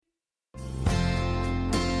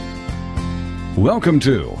Welcome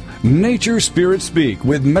to Nature Spirit Speak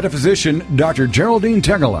with metaphysician Dr. Geraldine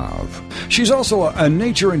Tegelov. She's also a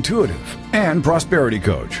nature intuitive and prosperity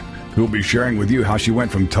coach who'll be sharing with you how she went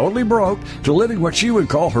from totally broke to living what she would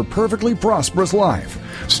call her perfectly prosperous life.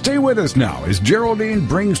 Stay with us now as Geraldine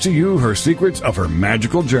brings to you her secrets of her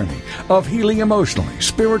magical journey of healing emotionally,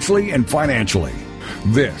 spiritually, and financially.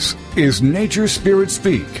 This is Nature Spirit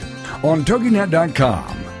Speak on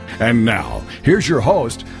TogiNet.com. And now, here's your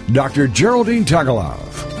host, Dr. Geraldine Tegelov.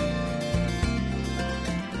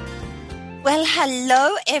 Well,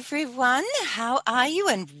 hello, everyone. How are you?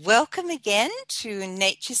 And welcome again to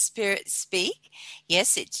Nature Spirit Speak.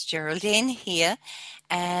 Yes, it's Geraldine here.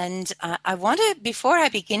 And I want to, before I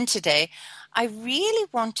begin today, I really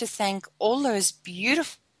want to thank all those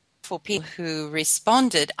beautiful people who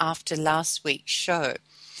responded after last week's show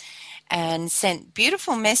and sent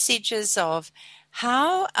beautiful messages of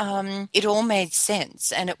how it all made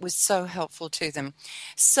sense, and it was so helpful to them.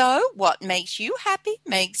 So what makes you happy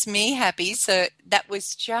makes me happy. So that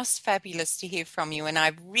was just fabulous to hear from you, and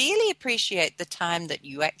I really appreciate the time that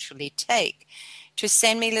you actually take to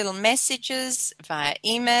send me little messages via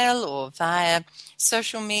email or via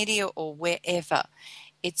social media or wherever.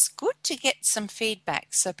 It's good to get some feedback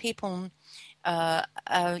so people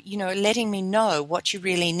letting me know what you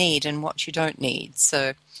really need and what you don't need.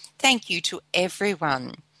 So thank you to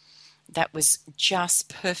everyone. That was just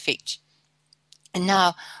perfect. And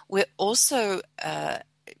now we're also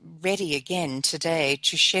ready again today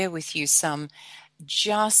to share with you some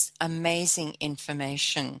just amazing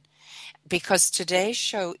information, because today's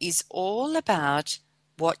show is all about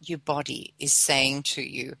what your body is saying to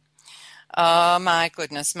you. Oh, my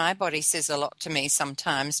goodness. My body says a lot to me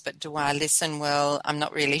sometimes, but do I listen? Well, I'm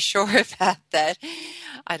not really sure about that.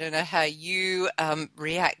 I don't know how you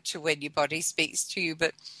react to when your body speaks to you,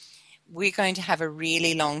 but we're going to have a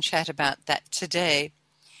really long chat about that today.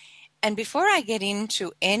 And before I get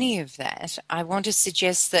into any of that, I want to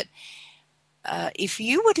suggest that if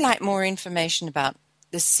you would like more information about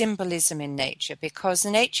the symbolism in nature, because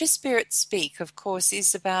Nature Spirit Speak, of course,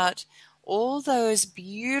 is about all those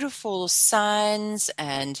beautiful signs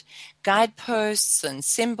and guideposts and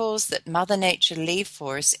symbols that Mother Nature leave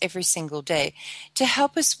for us every single day to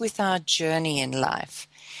help us with our journey in life.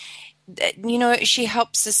 You know, she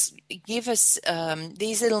helps us give us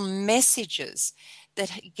these little messages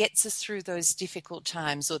that gets us through those difficult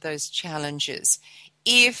times or those challenges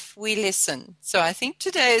if we listen. So I think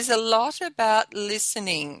today is a lot about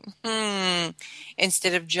listening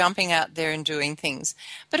instead of jumping out there and doing things.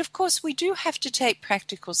 But of course, we do have to take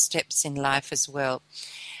practical steps in life as well.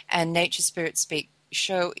 And Nature Spirit Speak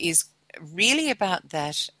show is really about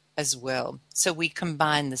that as well. So we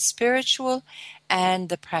combine the spiritual and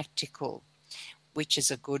the practical, which is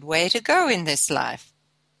a good way to go in this life.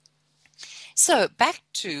 So back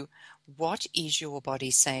to what is your body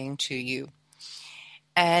saying to you?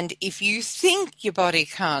 And if you think your body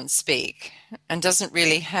can't speak and doesn't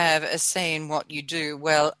really have a say in what you do,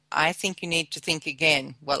 well, I think you need to think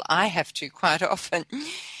again. Well, I have to quite often.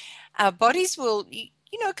 Our bodies will,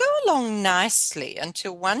 go along nicely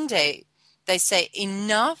until one day they say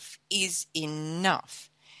enough is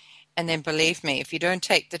enough. And then believe me, if you don't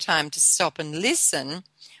take the time to stop and listen,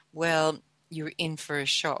 well, you're in for a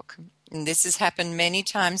shock. And this has happened many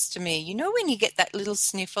times to me. You know when you get that little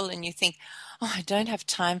sniffle and you think, oh, I don't have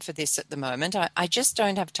time for this at the moment. I just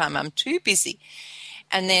don't have time. I'm too busy.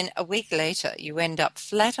 And then a week later, you end up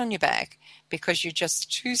flat on your back because you're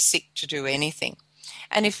just too sick to do anything.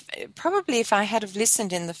 And if I had have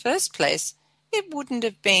listened in the first place, it wouldn't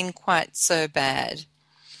have been quite so bad.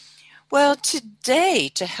 Well,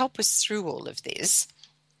 today, to help us through all of this,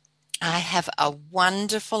 I have a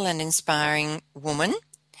wonderful and inspiring woman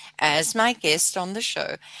as my guest on the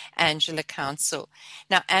show, Angela Counsel.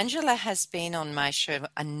 Now, Angela has been on my show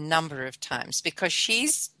a number of times because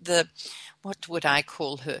she's what would I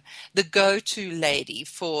call her? The go-to lady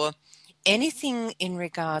for anything in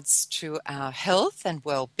regards to our health and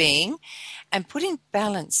well-being and putting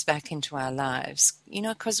balance back into our lives.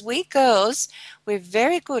 Because we girls, we're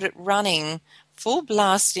very good at running full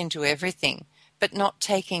blast into everything, but not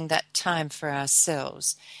taking that time for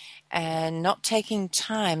ourselves and not taking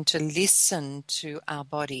time to listen to our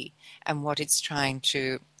body and what it's trying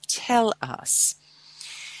to tell us.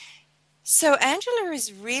 So Angela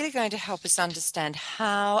is really going to help us understand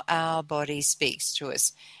how our body speaks to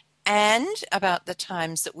us and about the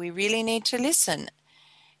times that we really need to listen.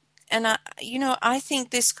 And, I think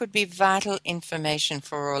this could be vital information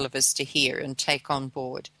for all of us to hear and take on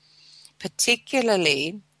board,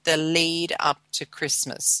 particularly the lead up to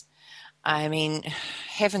Christmas. I mean,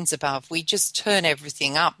 heavens above, we just turn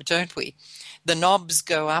everything up, don't we? the knobs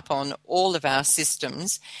go up on all of our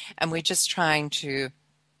systems, and we're just trying to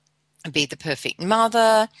be the perfect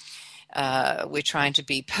mother. We're trying to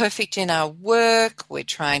be perfect in our work. We're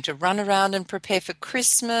trying to run around and prepare for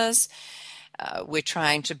Christmas. We're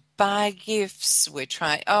trying to buy gifts.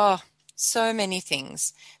 So many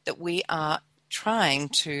things that we are trying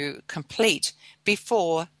to complete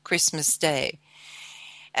before Christmas Day.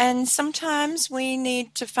 And sometimes we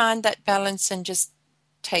need to find that balance and just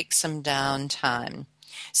take some downtime.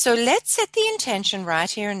 So let's set the intention right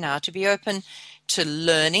here and now to be open to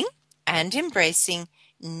learning and embracing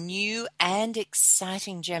new and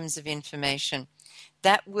exciting gems of information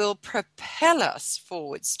that will propel us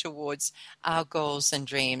forwards towards our goals and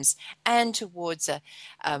dreams and towards a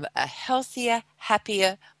healthier,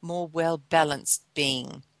 happier, more well-balanced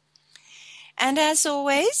being. And as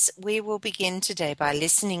always, we will begin today by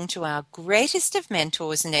listening to our greatest of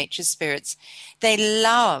mentors, nature spirits. They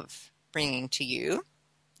love bringing to you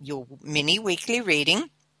your mini weekly reading.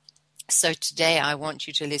 So today I want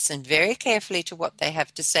you to listen very carefully to what they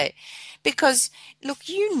have to say because, look,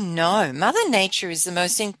 Mother Nature is the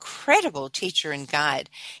most incredible teacher and guide.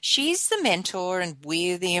 She's the mentor and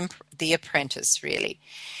we're the apprentice, really.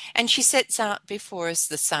 And she sets out before us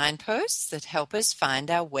the signposts that help us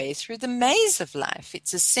find our way through the maze of life.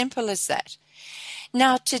 It's as simple as that.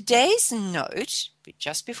 Now, today's note,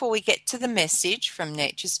 just before we get to the message from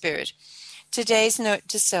Nature Spirit, today's note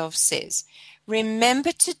to self says,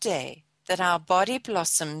 remember today that our body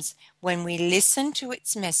blossoms when we listen to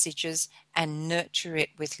its messages and nurture it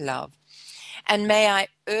with love. And may I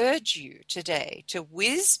urge you today to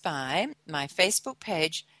whiz by my Facebook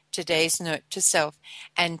page, Today's Note to Self,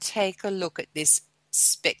 and take a look at this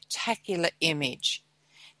spectacular image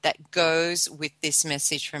that goes with this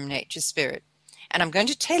message from Nature Spirit. And I'm going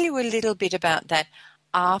to tell you a little bit about that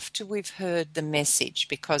after we've heard the message,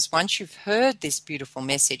 because once you've heard this beautiful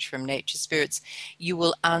message from Nature Spirits, you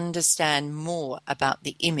will understand more about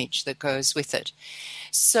the image that goes with it.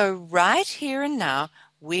 So right here and now,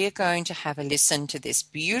 we're going to have a listen to this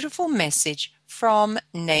beautiful message from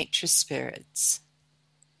Nature Spirits.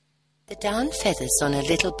 The down feathers on a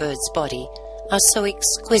little bird's body are so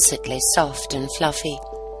exquisitely soft and fluffy.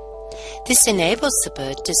 This enables the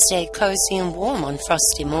bird to stay cozy and warm on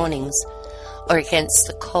frosty mornings, or against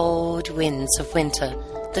the cold winds of winter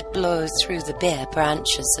that blow through the bare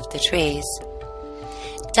branches of the trees.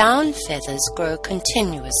 Down feathers grow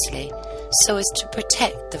continuously so as to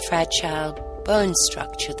protect the fragile bone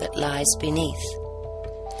structure that lies beneath.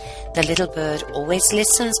 The little bird always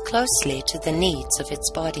listens closely to the needs of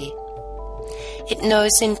its body. It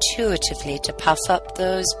knows intuitively to puff up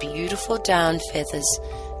those beautiful down feathers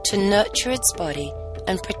to nurture its body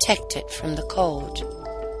and protect it from the cold.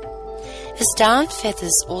 As down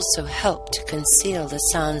feathers also help to conceal the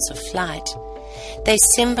sounds of flight, they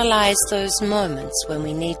symbolize those moments when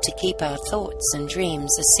we need to keep our thoughts and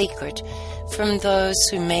dreams a secret from those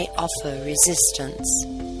who may offer resistance.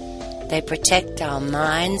 They protect our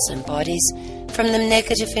minds and bodies from the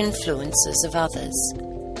negative influences of others.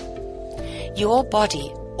 Your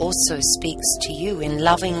body also speaks to you in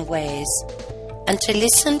loving ways, and to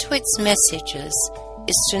listen to its messages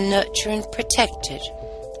is to nurture and protect it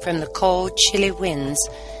from the cold, chilly winds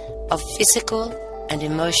of physical and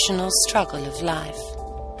emotional struggle of life.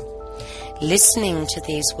 Listening to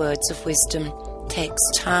these words of wisdom takes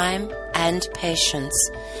time and patience,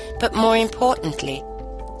 but more importantly,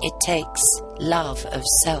 it takes love of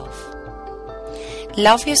self.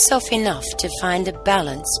 Love yourself enough to find a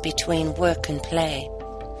balance between work and play.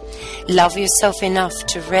 Love yourself enough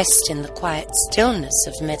to rest in the quiet stillness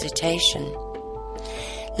of meditation.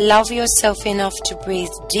 Love yourself enough to breathe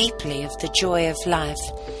deeply of the joy of life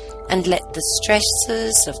and let the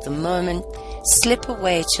stresses of the moment slip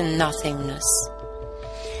away to nothingness.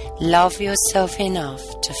 Love yourself enough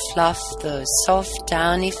to fluff those soft,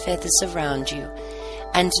 downy feathers around you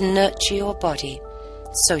and nurture your body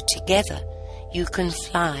so together you can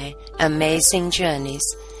fly amazing journeys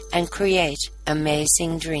and create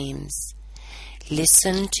amazing dreams.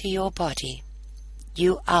 Listen to your body.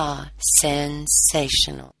 You are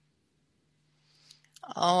sensational.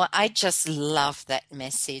 Oh, I just love that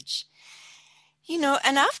message.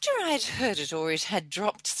 And after I'd heard it or it had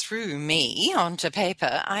dropped through me onto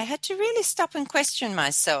paper, I had to really stop and question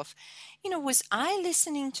myself. Was I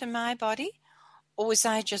listening to my body? Or was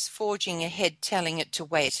I just forging ahead telling it to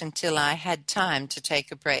wait until I had time to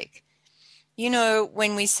take a break?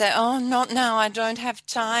 When we say, oh, not now, I don't have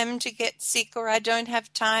time to get sick or I don't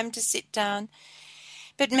have time to sit down.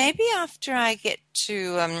 But maybe after I get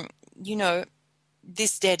to,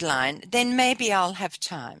 this deadline, then maybe I'll have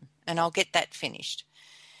time and I'll get that finished.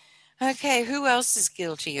 Okay, who else is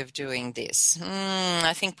guilty of doing this?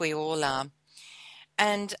 I think we all are.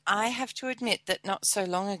 And I have to admit that not so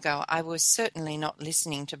long ago, I was certainly not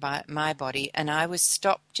listening to my body, and I was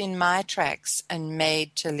stopped in my tracks and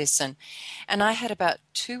made to listen. And I had about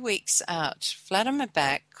 2 weeks out, flat on my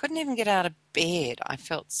back, couldn't even get out of bed. I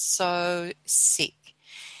felt so sick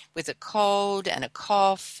with a cold and a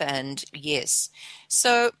cough, and yes.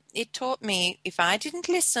 So it taught me if I didn't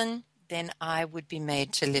listen, then I would be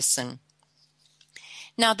made to listen.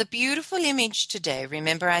 Now, the beautiful image today,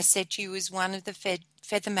 remember I said to you, is one of the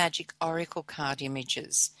Feather Magic Oracle card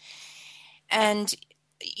images. And,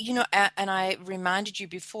 and I reminded you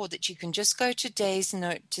before that you can just go to Day's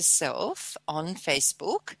Note to Self on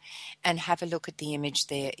Facebook and have a look at the image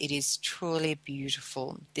there. It is truly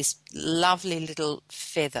beautiful. This lovely little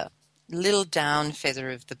feather, little down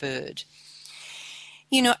feather of the bird.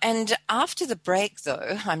 And after the break,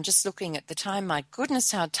 though, I'm just looking at the time. My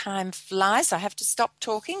goodness, how time flies. I have to stop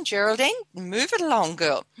talking. Geraldine, move it along,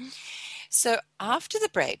 girl. So after the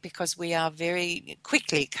break, because we are very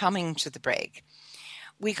quickly coming to the break,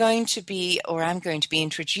 I'm going to be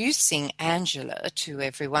introducing Angela to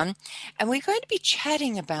everyone, and we're going to be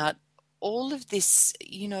chatting about all of this,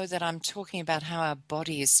 that I'm talking about, how our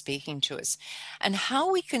body is speaking to us and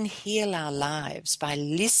how we can heal our lives by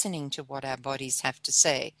listening to what our bodies have to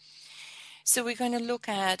say. So we're going to look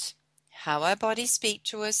at how our bodies speak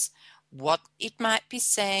to us, what it might be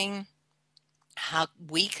saying, how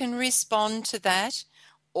we can respond to that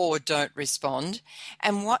or don't respond,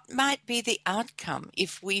 and what might be the outcome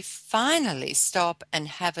if we finally stop and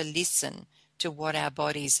have a listen to what our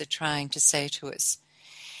bodies are trying to say to us.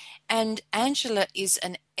 And Angela is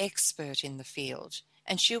an expert in the field,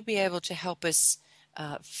 and she'll be able to help us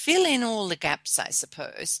fill in all the gaps, I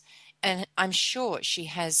suppose. And I'm sure she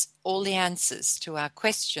has all the answers to our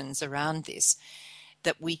questions around this,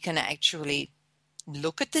 that we can actually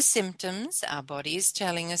look at the symptoms our body is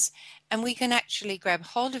telling us, and we can actually grab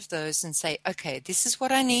hold of those and say, okay, this is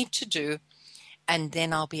what I need to do, and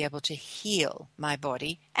then I'll be able to heal my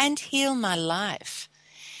body and heal my life.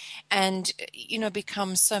 And,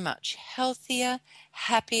 become so much healthier,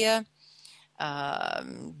 happier,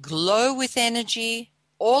 glow with energy,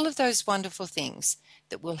 all of those wonderful things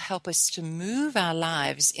that will help us to move our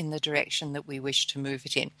lives in the direction that we wish to move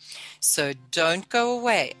it in. So don't go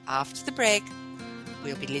away. After the break,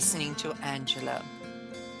 we'll be listening to Angela.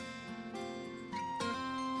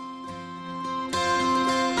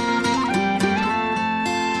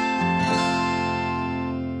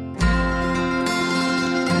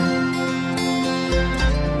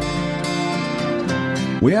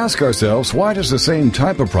 We ask ourselves, why does the same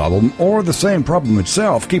type of problem or the same problem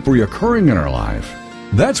itself keep reoccurring in our life?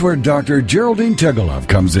 That's where Dr. Geraldine Tegelov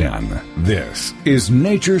comes in. This is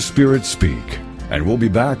Nature Spirit Speak, and we'll be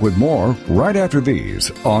back with more right after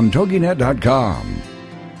these on TogiNet.com.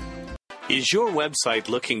 Is your website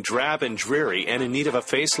looking drab and dreary and in need of a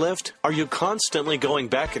facelift? Are you constantly going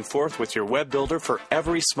back and forth with your web builder for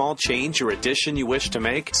every small change or addition you wish to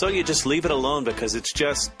make? So you just leave it alone because it's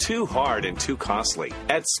just too hard and too costly.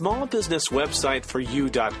 At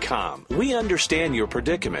smallbusinesswebsiteforyou.com, we understand your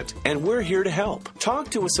predicament and we're here to help.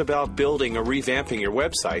 Talk to us about building or revamping your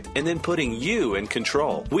website and then putting you in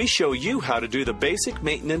control. We show you how to do the basic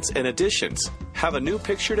maintenance and additions. Have a new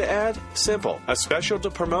picture to add? Simple. A special to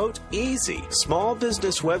promote? Easy.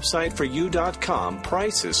 Smallbusinesswebsiteforyou.com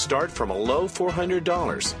prices start from a low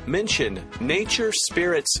 $400. Mention Nature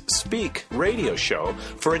Spirits Speak radio show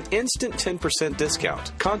for an instant 10%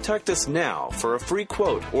 discount. Contact us now for a free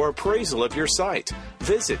quote or appraisal of your site.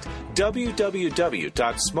 Visit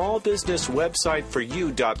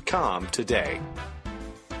www.smallbusinesswebsiteforyou.com today.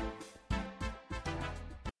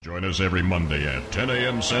 Join us every Monday at 10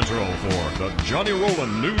 a.m. Central for the Johnny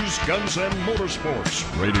Rowland News, Guns, and Motorsports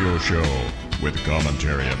radio show with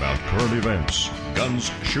commentary about current events, guns,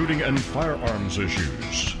 shooting, and firearms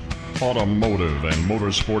issues, automotive and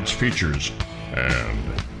motorsports features, and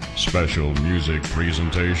special music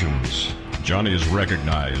presentations. Johnny is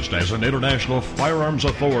recognized as an international firearms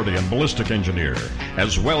authority and ballistic engineer,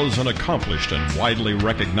 as well as an accomplished and widely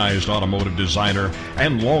recognized automotive designer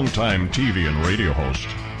and longtime TV and radio host.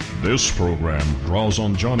 This program draws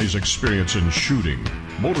on Johnny's experience in shooting,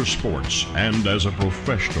 motorsports, and as a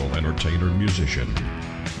professional entertainer musician.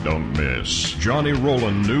 Don't miss Johnny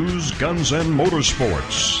Rowland News, Guns, and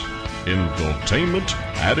Motorsports. Infotainment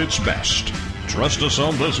at its best. Trust us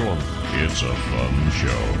on this one. It's a fun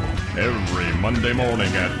show. Every Monday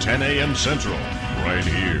morning at 10 a.m. Central, right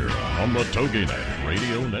here on the TogiNet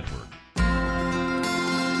Radio Network.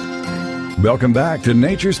 Welcome back to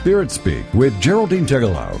Nature Spirit Speak with Geraldine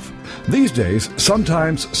Tegelov. These days,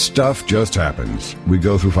 sometimes stuff just happens. We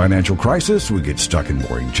go through financial crisis, we get stuck in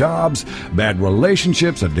boring jobs, bad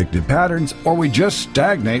relationships, addictive patterns, or we just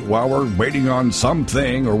stagnate while we're waiting on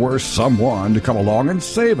something or worse, someone to come along and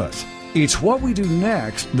save us. It's what we do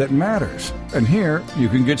next that matters. And here you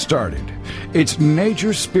can get started. It's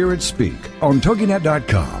Nature Spirit Speak on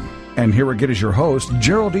TogiNet.com. And here again is your host,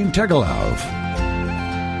 Geraldine Tegelov.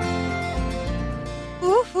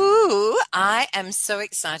 I am so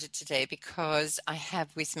excited today because I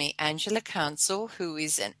have with me Angela Counsel, who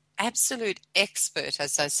is an absolute expert,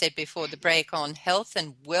 as I said before the break, on health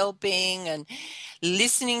and well-being and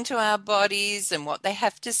listening to our bodies and what they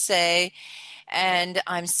have to say. And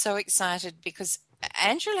I'm so excited because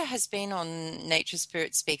Angela has been on Nature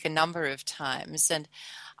Spirit Speak a number of times, and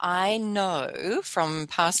I know from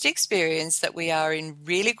past experience that we are in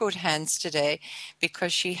really good hands today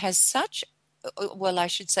because she has such, well, I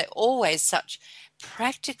should say always such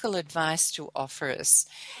practical advice to offer us.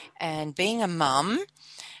 And being a mum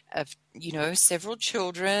of, several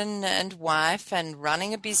children and wife and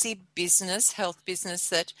running a busy business, health business,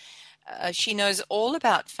 that she knows all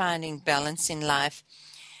about finding balance in life.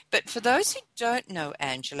 But for those who don't know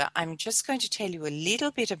Angela, I'm just going to tell you a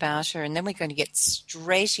little bit about her, and then we're going to get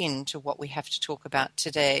straight into what we have to talk about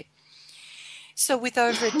today. So with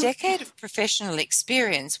over a decade of professional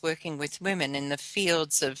experience working with women in the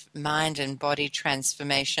fields of mind and body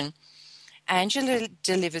transformation, Angela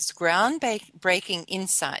delivers groundbreaking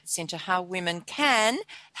insights into how women can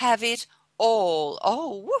have it all.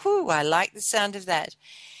 Oh, woohoo, I like the sound of that.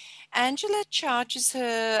 Angela charges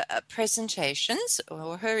her presentations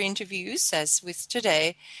or her interviews, as with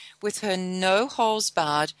today, with her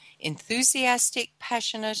no-holds-barred, enthusiastic,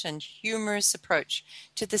 passionate, and humorous approach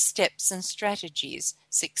to the steps and strategies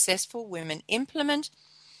successful women implement.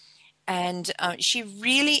 And she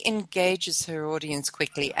really engages her audience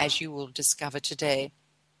quickly, as you will discover today.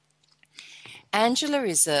 Angela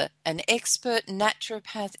is an expert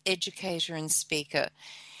naturopath, educator, and speaker.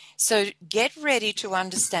 So get ready to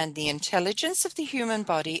understand the intelligence of the human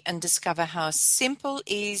body and discover how simple,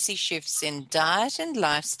 easy shifts in diet and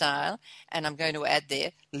lifestyle, and I'm going to add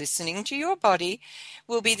there, listening to your body,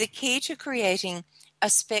 will be the key to creating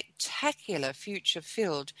a spectacular future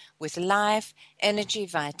filled with life, energy,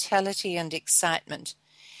 vitality, and excitement.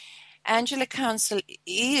 Angela Counsel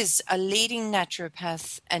is a leading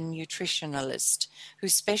naturopath and nutritionalist who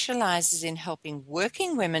specializes in helping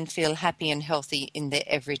working women feel happy and healthy in their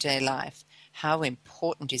everyday life. How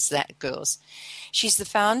important is that, girls? She's the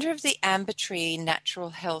founder of the Amber Tree Natural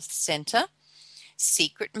Health Center,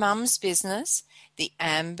 Secret Mums Business, the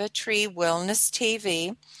Amber Tree Wellness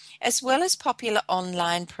TV, as well as popular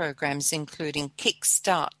online programs including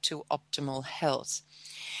Kickstart to Optimal Health.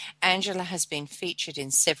 Angela has been featured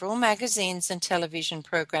in several magazines and television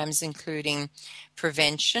programs, including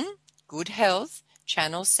Prevention, Good Health,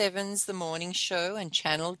 Channel 7's The Morning Show, and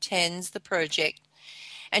Channel 10's The Project.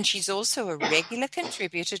 And she's also a regular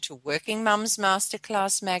contributor to Working Mums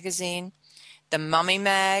Masterclass magazine, The Mummy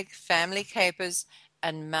Mag, Family Capers,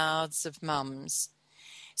 and Mouths of Mums.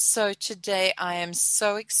 So today I am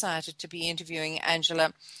so excited to be interviewing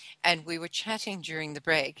Angela, and we were chatting during the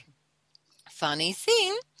break. Funny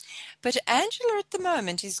thing, but Angela at the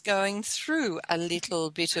moment is going through a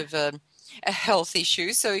little bit of a health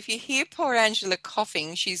issue. So if you hear poor Angela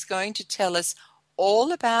coughing, she's going to tell us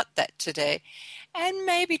all about that today and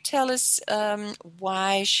maybe tell us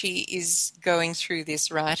why she is going through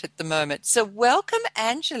this right at the moment. So welcome,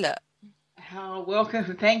 Angela.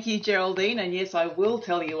 Welcome. Thank you, Geraldine. And yes, I will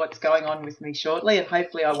tell you what's going on with me shortly, and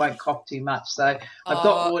hopefully I won't cough too much. So I've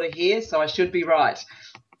got water here, so I should be right.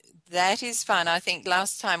 That is fun. I think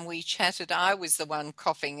last time we chatted, I was the one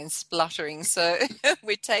coughing and spluttering. So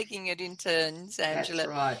we're taking it in turns, Angela. That's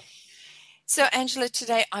right. So, Angela,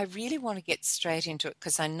 today I really want to get straight into it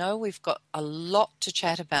because I know we've got a lot to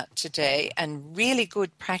chat about today and really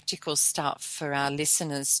good practical stuff for our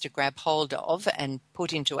listeners to grab hold of and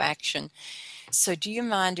put into action. So do you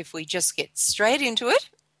mind if we just get straight into it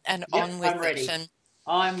and on with I'm ready. it?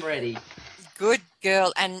 I'm ready. Good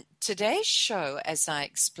girl. And today's show, as I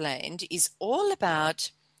explained, is all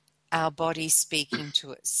about our body speaking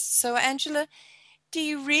to us. So, Angela, do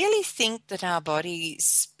you really think that our body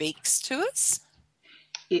speaks to us?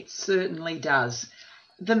 It certainly does.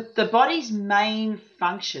 The body's main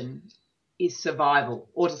function is survival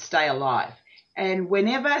or to stay alive. And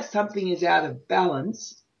whenever something is out of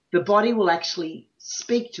balance, the body will actually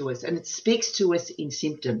speak to us, and it speaks to us in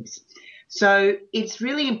symptoms. So it's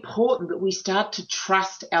really important that we start to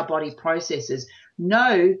trust our body processes,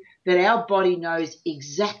 know that our body knows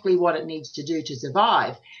exactly what it needs to do to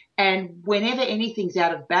survive, And whenever anything's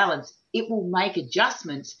out of balance, it will make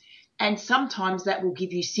adjustments. And sometimes that will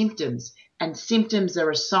give you symptoms. And symptoms are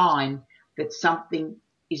a sign that something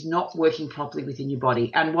is not working properly within your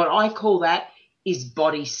body. And what I call that is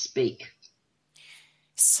body speak.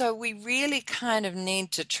 So we really kind of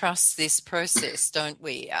need to trust this process, don't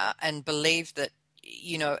we? And believe that,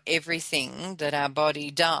 everything that our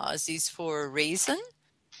body does is for a reason.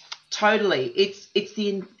 Totally. It's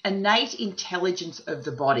the innate intelligence of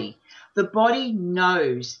the body. The body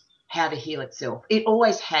knows how to heal itself. It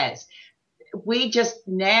always has. We just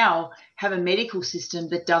now have a medical system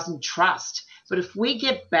that doesn't trust. But if we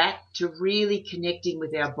get back to really connecting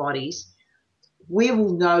with our bodies, we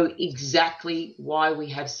will know exactly why we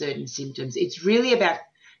have certain symptoms. It's really about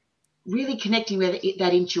really connecting with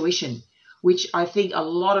that intuition, which I think a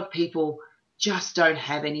lot of people just don't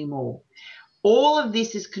have anymore. All of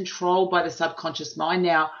this is controlled by the subconscious mind.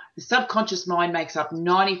 Now, the subconscious mind makes up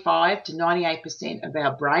 95 to 98% of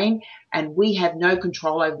our brain, and we have no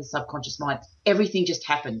control over the subconscious mind. Everything just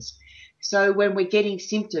happens. So when we're getting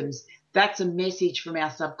symptoms, that's a message from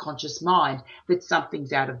our subconscious mind that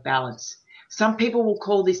something's out of balance. Some people will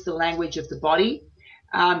call this the language of the body.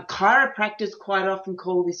 Chiropractors quite often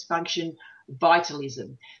call this function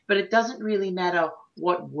vitalism, but it doesn't really matter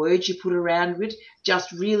what words you put around it.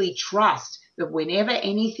 Just really trust that whenever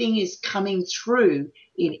anything is coming through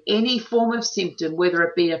in any form of symptom, whether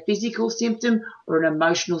it be a physical symptom or an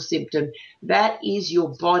emotional symptom, that is your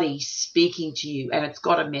body speaking to you, and it's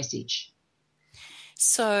got a message.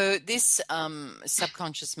 So this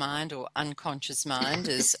subconscious mind, or unconscious mind,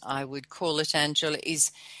 as I would call it, Angela,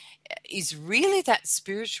 is really that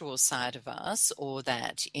spiritual side of us, or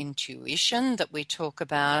that intuition that we talk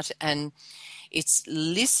about, and it's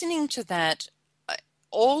listening to that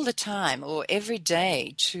all the time or every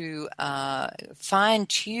day to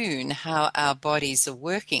fine-tune how our bodies are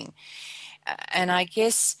working. And I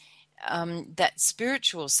guess that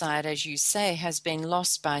spiritual side, as you say, has been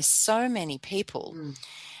lost by so many people.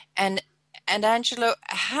 And Angela,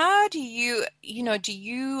 how do you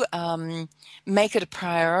make it a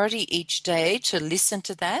priority each day to listen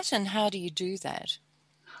to that, and how do you do that?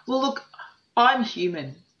 Well, look, I'm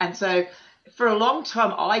human, and so for a long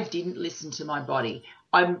time I didn't listen to my body.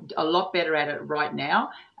 I'm a lot better at it right now.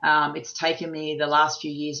 It's taken me the last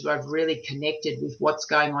few years where I've really connected with what's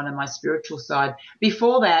going on in my spiritual side.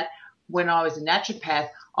 Before that, when I was a naturopath,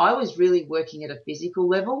 I was really working at a physical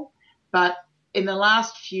level, but in the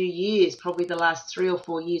last few years, probably the last 3 or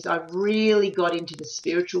 4 years, I've really got into the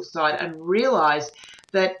spiritual side and realized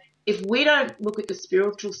that if we don't look at the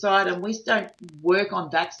spiritual side and we don't work on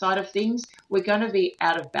that side of things, we're going to be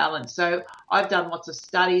out of balance. So I've done lots of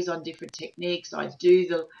studies on different techniques. I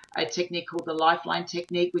do a technique called the lifeline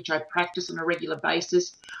technique, which I practice on a regular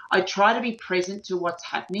basis. I try to be present to what's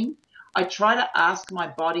happening. I try to ask my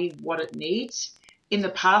body what it needs. In the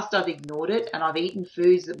past, I've ignored it and I've eaten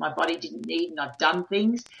foods that my body didn't need, and I've done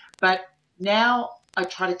things. But now I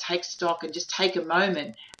try to take stock and just take a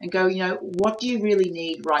moment and go, what do you really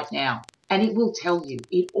need right now? And it will tell you.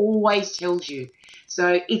 It always tells you.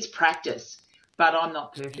 So it's practice, but I'm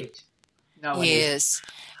not perfect. No one is. Yes.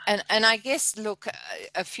 And I guess, look,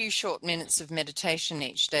 a few short minutes of meditation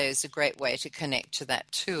each day is a great way to connect to that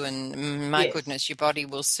too. And my goodness, your body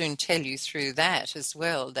will soon tell you through that as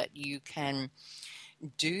well that you can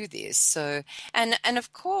do this. So, and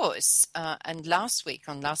of course, and on last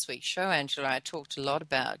week's show, Angela, I talked a lot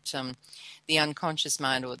about the unconscious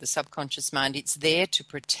mind or the subconscious mind. It's there to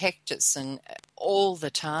protect us and all the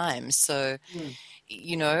time. So,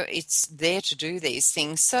 it's there to do these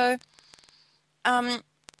things. So,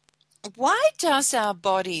 why does our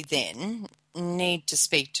body then need to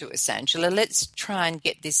speak to us, Angela? Let's try and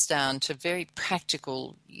get this down to very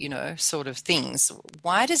practical, sort of things.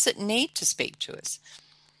 Why does it need to speak to us?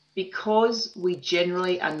 Because we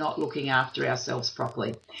generally are not looking after ourselves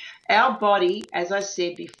properly. Our body, as I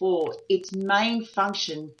said before, its main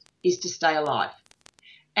function is to stay alive.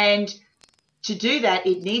 And to do that,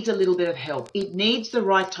 it needs a little bit of help. It needs the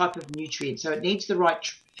right type of nutrient, so it needs the right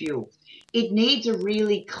fuel. It needs a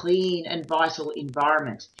really clean and vital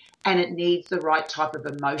environment, and it needs the right type of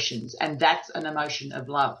emotions, and that's an emotion of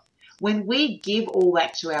love. When we give all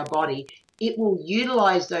that to our body, it will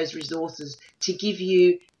utilize those resources to give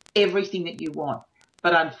you everything that you want.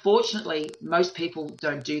 But unfortunately, most people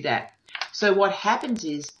don't do that. So what happens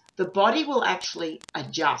is the body will actually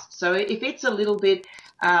adjust. So if it's a little bit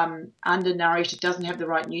undernourished, it doesn't have the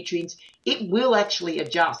right nutrients, it will actually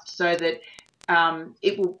adjust so that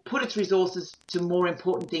it will put its resources to more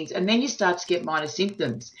important things. And then you start to get minor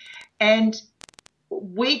symptoms. And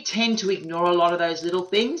we tend to ignore a lot of those little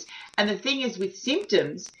things. And the thing is with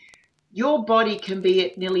symptoms, your body can be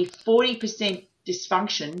at nearly 40%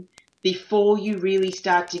 dysfunction before you really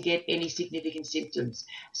start to get any significant symptoms.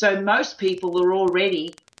 So most people are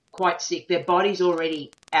already quite sick. Their body's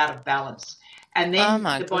already out of balance. And then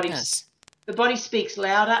the body speaks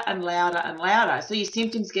louder and louder and louder. So your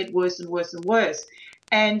symptoms get worse and worse and worse.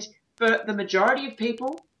 And for the majority of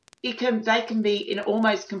people, they can be in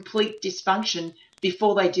almost complete dysfunction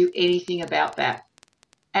before they do anything about that.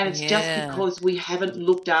 And it's just because we haven't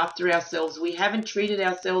looked after ourselves. We haven't treated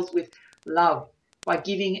ourselves with love by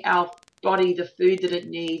giving our body the food that it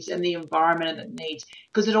needs and the environment that it needs.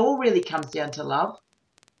 Because it all really comes down to love.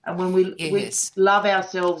 And when we love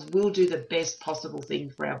ourselves, we'll do the best possible thing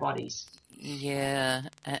for our bodies. Yeah.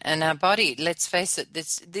 And our body, let's face it,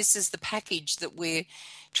 this is the package that we're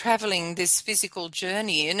traveling this physical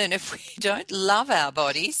journey in. And if we don't love our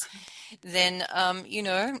bodies, then,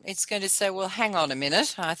 it's going to say, well, hang on a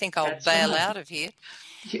minute. I think I'll bail out of here.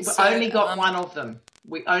 We've only got one of them.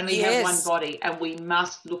 We only have one body, and we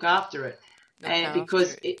must look after it.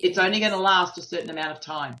 Because it's only going to last a certain amount of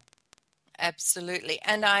time. Absolutely.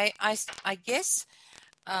 And I guess,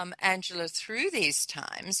 Angela, through these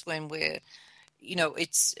times when we're,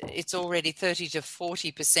 it's already 30 to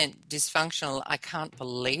 40% dysfunctional. I can't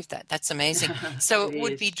believe that. That's amazing. So it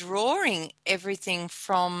would be drawing everything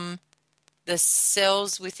from the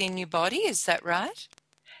cells within your body. Is that right?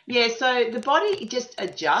 Yeah. So the body just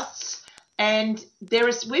adjusts, and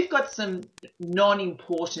we've got some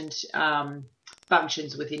non-important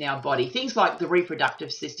functions within our body. Things like the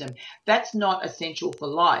reproductive system. That's not essential for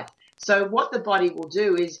life. So what the body will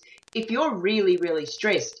do is, if you're really, really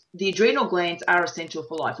stressed, the adrenal glands are essential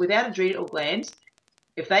for life. Without adrenal glands,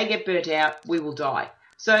 if they get burnt out, we will die.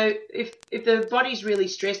 So if the body's really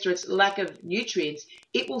stressed or it's lack of nutrients,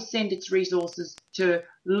 it will send its resources to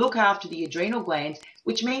look after the adrenal glands,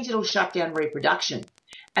 which means it'll shut down reproduction.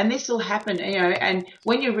 And this will happen, and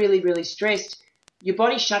when you're really, really stressed, your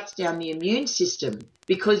body shuts down the immune system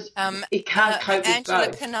because it can't cope with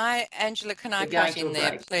both. Angela, can I cut in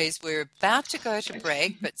there, please? We're about to go to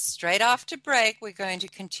break, but straight after break, we're going to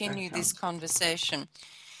continue this conversation.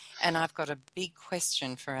 And I've got a big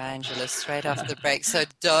question for Angela straight after the break. So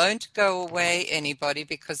don't go away, anybody,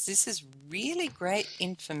 because this is really great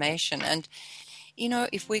information. And,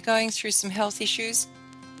 if we're going through some health issues,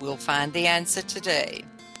 we'll find the answer today.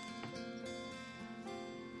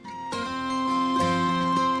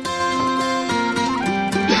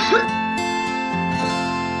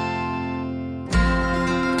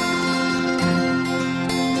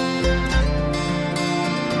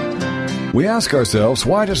 We ask ourselves,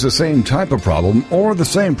 why does the same type of problem or the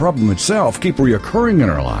same problem itself keep reoccurring in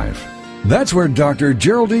our life? That's where Dr.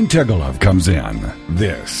 Geraldine Tegelov comes in.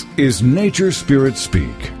 This is Nature Spirit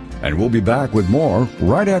Speak, and we'll be back with more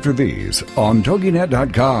right after these on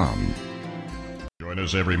TogiNet.com. Join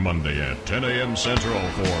us every Monday at 10 a.m. Central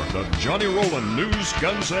for the Johnny Rowland News,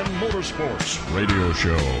 Guns, and Motorsports radio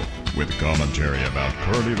show with commentary about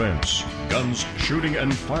current events, guns, shooting,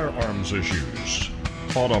 and firearms issues,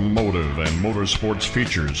 automotive and motorsports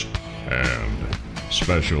features, and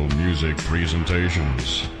special music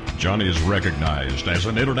presentations. Johnny is recognized as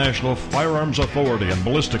an international firearms authority and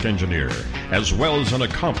ballistic engineer, as well as an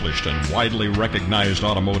accomplished and widely recognized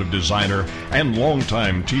automotive designer and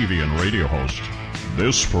longtime TV and radio host.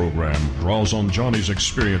 This program draws on Johnny's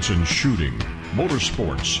experience in shooting,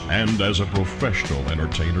 motorsports, and as a professional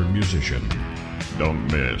entertainer and musician.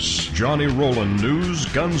 Don't miss Johnny Rowland News,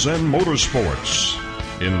 Guns, and Motorsports.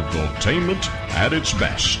 Infotainment at its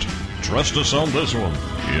best. Trust us on this one.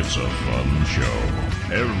 It's a fun show.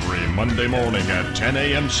 Every Monday morning at 10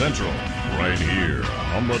 a.m. Central, right here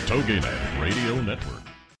on the TogiNet Radio Network.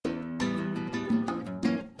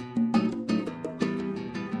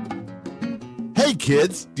 Hey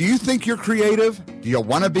kids, do you think you're creative? Do you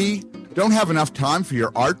want to be? Don't have enough time for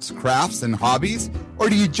your arts, crafts, and hobbies? Or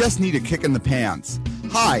do you just need a kick in the pants?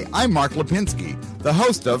 Hi, I'm Mark Lipinski, the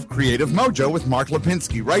host of Creative Mojo with Mark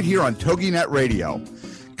Lipinski, right here on TogiNet Radio.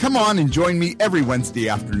 Come on and join me every Wednesday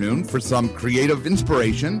afternoon for some creative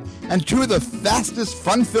inspiration and two of the fastest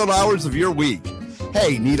fun-filled hours of your week.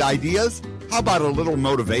 Hey, need ideas? How about a little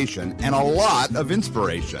motivation and a lot of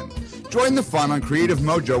inspiration? Join the fun on Creative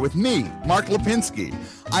Mojo with me, Mark Lipinski.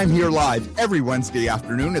 I'm here live every Wednesday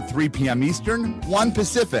afternoon at 3 p.m. Eastern, 1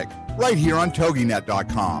 Pacific, right here on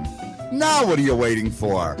TogiNet.com. Now what are you waiting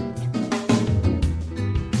for?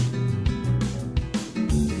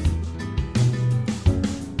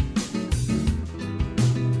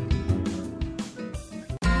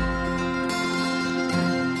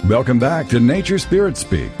 Welcome back to Nature Spirit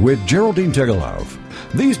Speak with Geraldine Tegelov.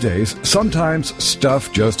 These days, sometimes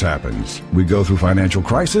stuff just happens. We go through financial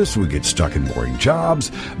crisis, we get stuck in boring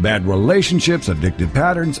jobs, bad relationships, addictive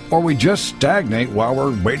patterns, or we just stagnate while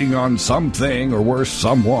we're waiting on something or worse,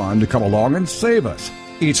 someone to come along and save us.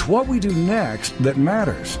 It's what we do next that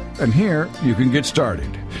matters. And here you can get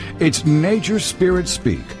started. It's Nature Spirit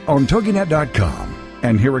Speak on TogiNet.com.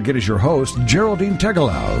 And here again is your host, Geraldine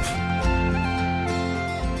Tegelov.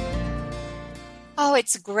 Oh,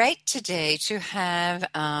 it's great today to have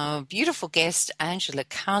our beautiful guest, Angela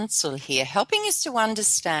Counsel, here, helping us to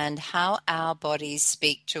understand how our bodies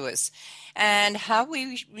speak to us and how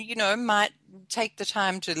we, might take the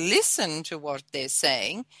time to listen to what they're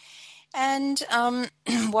saying and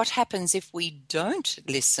what happens if we don't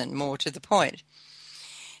listen, more to the point.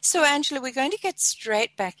 So, Angela, we're going to get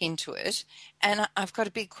straight back into it, and I've got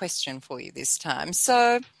a big question for you this time.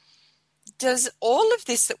 So, does all of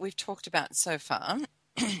this that we've talked about so far,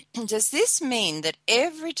 does this mean that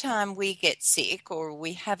every time we get sick or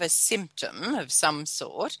we have a symptom of some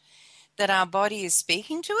sort, that our body is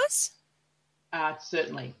speaking to us?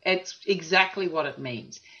 Certainly. It's exactly what it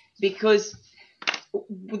means, because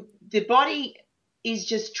the body is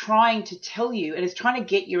just trying to tell you, and it's trying to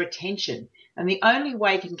get your attention. And the only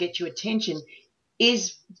way it can get your attention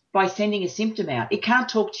is by sending a symptom out. It can't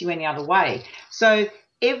talk to you any other way. So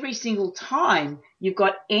every single time you've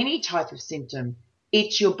got any type of symptom,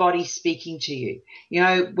 it's your body speaking to you.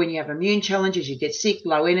 When you have immune challenges, you get sick,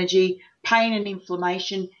 low energy, pain and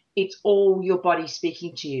inflammation, it's all your body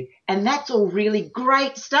speaking to you. And that's all really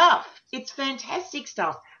great stuff. It's fantastic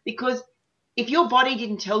stuff, because if your body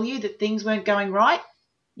didn't tell you that things weren't going right,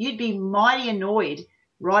 you'd be mighty annoyed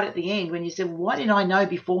right at the end when you said, why didn't I know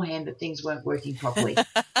beforehand that things weren't working properly?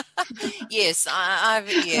 Yes,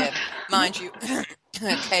 mind you,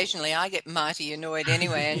 occasionally I get mighty annoyed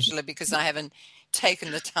anyway, Angela, because I haven't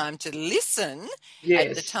taken the time to listen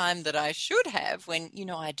at the time that I should have when,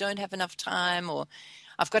 I don't have enough time, or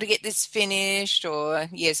I've got to get this finished, or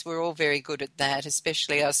yes, we're all very good at that,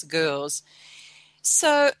 especially us girls.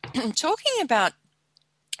 So talking about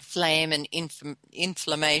flame and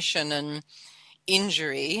inflammation and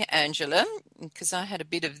injury, Angela, because I had a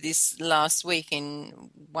bit of this last week in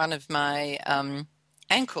one of my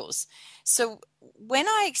ankles. So when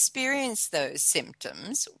I experience those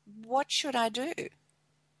symptoms, what should I do?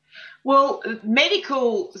 Well,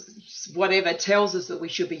 medical whatever tells us that we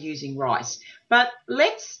should be using rice. But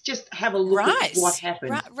let's just have a look at what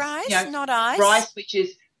happens. Rice, not ice? Rice, which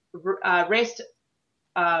is rest,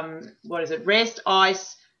 rest,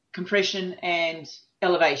 ice, compression, and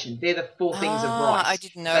elevation. They're the four things of rice. I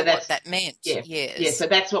didn't know what that meant. Yeah, so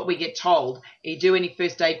that's what we get told. You do any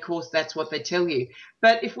first aid course, that's what they tell you.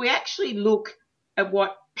 But if we actually look at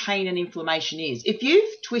what pain and inflammation is, if you've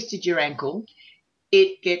twisted your ankle,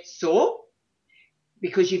 it gets sore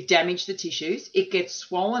because you've damaged the tissues. It gets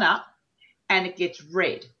swollen up and it gets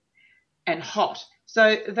red and hot.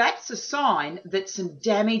 So that's a sign that some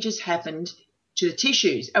damage has happened to the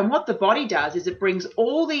tissues. And what the body does is it brings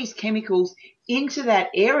all these chemicals into that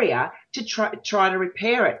area to try to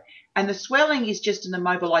repair it. And the swelling is just an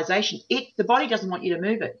immobilization. The body doesn't want you to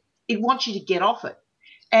move it. It wants you to get off it.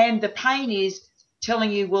 And the pain is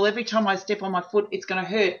telling you, well, every time I step on my foot, it's going to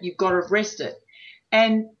hurt. You've got to rest it.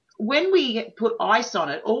 And when we put ice on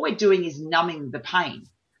it, all we're doing is numbing the pain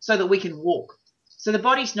so that we can walk. So the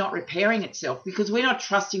body's not repairing itself because we're not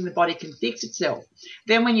trusting the body can fix itself.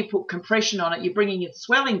 Then when you put compression on it, you're bringing its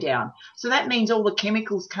swelling down. So that means all the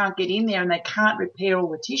chemicals can't get in there and they can't repair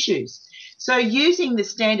all the tissues. So using the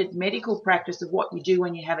standard medical practice of what you do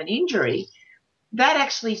when you have an injury, that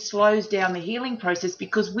actually slows down the healing process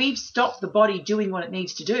because we've stopped the body doing what it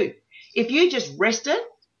needs to do. If you just rest it,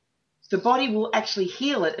 the body will actually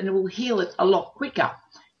heal it, and it will heal it a lot quicker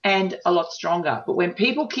and a lot stronger. But when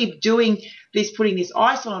people keep doing this, putting this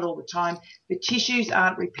ice on it all the time, the tissues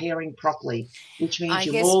aren't repairing properly, which means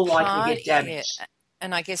you're more likely to get damaged. Yeah.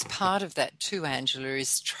 And I guess part of that too, Angela,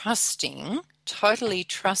 is totally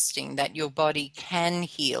trusting that your body can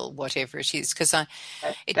heal whatever it is. Because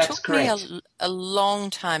it took correct. me a long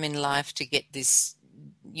time in life to get this,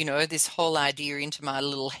 this whole idea into my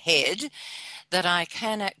little head that I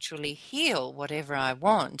can actually heal whatever I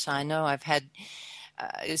want. I know I've had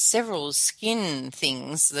several skin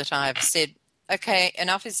things that I've said, okay,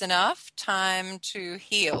 enough is enough, time to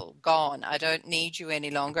heal, gone. I don't need you any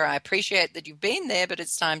longer. I appreciate that you've been there, but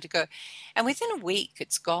it's time to go. And within a week,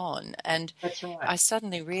 it's gone. And that's right. I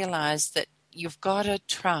suddenly realized that you've got to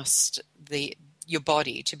trust your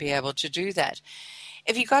body to be able to do that.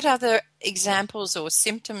 Have you got other examples or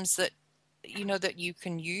symptoms that that you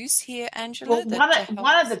can use here, Angela? Well,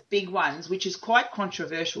 one of the big ones, which is quite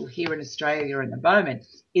controversial here in Australia at the moment,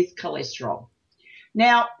 is cholesterol.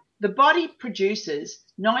 Now, the body produces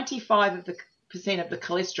 95% of the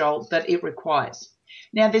cholesterol that it requires.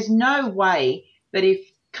 Now, there's no way that if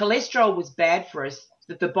cholesterol was bad for us,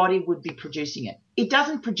 that the body would be producing it. It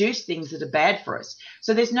doesn't produce things that are bad for us.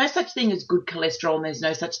 So there's no such thing as good cholesterol and there's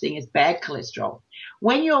no such thing as bad cholesterol.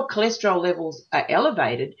 When your cholesterol levels are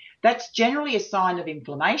elevated, that's generally a sign of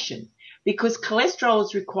inflammation because cholesterol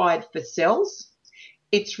is required for cells,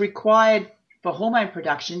 it's required for hormone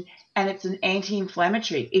production, and it's an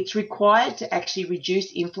anti-inflammatory. It's required to actually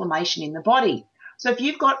reduce inflammation in the body. So if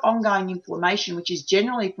you've got ongoing inflammation, which is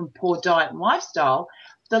generally from poor diet and lifestyle,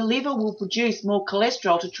 the liver will produce more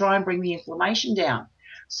cholesterol to try and bring the inflammation down.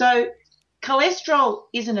 So cholesterol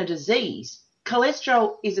isn't a disease.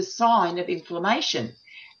 Cholesterol is a sign of inflammation.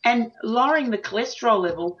 And lowering the cholesterol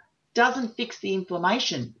level doesn't fix the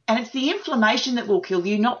inflammation. And it's the inflammation that will kill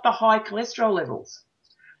you, not the high cholesterol levels.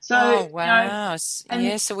 So, oh, wow.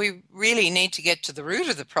 So we really need to get to the root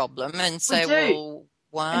of the problem and say, well,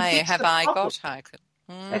 why have I got high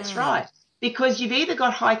cholesterol? That's right. Because you've either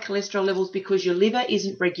got high cholesterol levels because your liver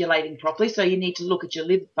isn't regulating properly, so you need to look at your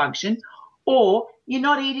liver function, or you're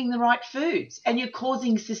not eating the right foods and you're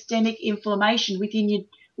causing systemic inflammation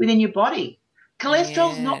within your body.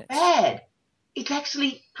 Cholesterol's not bad. It's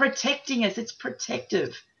actually protecting us. It's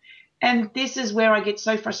protective. And this is where I get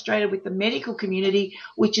so frustrated with the medical community,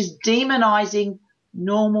 which is demonizing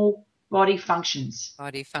normal body functions.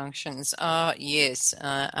 Body functions. Oh, yes.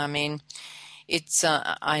 I mean, it's,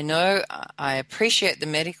 I know, I appreciate the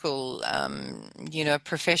medical,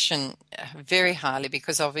 profession very highly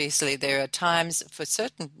because obviously there are times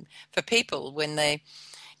for people when they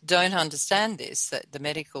don't understand this, that the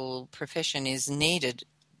medical profession is needed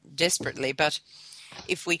desperately. But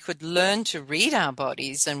if we could learn to read our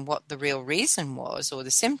bodies and what the real reason was or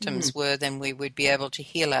the symptoms were, then we would be able to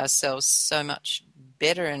heal ourselves so much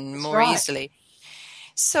better and more easily.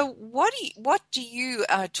 So what do you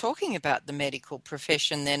talking about the medical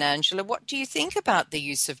profession then, Angela, what do you think about the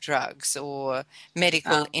use of drugs or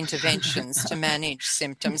medical interventions to manage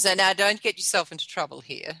symptoms? And now don't get yourself into trouble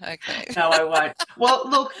here, okay? No, I won't. Well,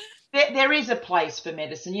 look, there is a place for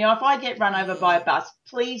medicine. You know, if I get run over by a bus,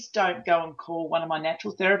 please don't go and call one of my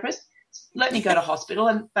natural therapists. Let me go to hospital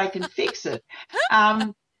and they can fix it.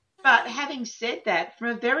 But having said that, from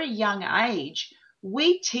a very young age,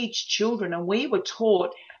 we teach children and we were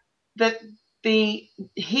taught that the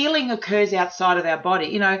healing occurs outside of our body.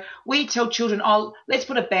 You know, we tell children, let's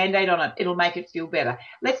put a Band-Aid on it. It'll make it feel better.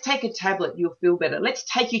 Let's take a tablet. You'll feel better. Let's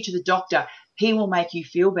take you to the doctor. He will make you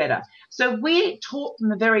feel better. So we're taught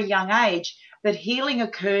from a very young age that healing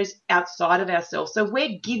occurs outside of ourselves. So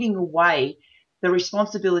we're giving away the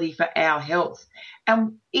responsibility for our health.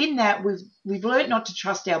 And in that, we've learned not to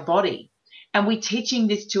trust our body. And we're teaching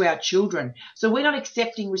this to our children. So we're not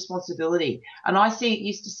accepting responsibility. And I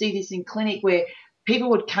used to see this in clinic where people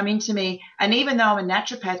would come into me, and even though I'm a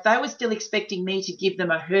naturopath, they were still expecting me to give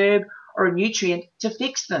them a herb or a nutrient to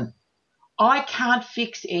fix them. I can't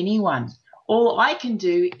fix anyone. All I can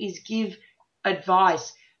do is give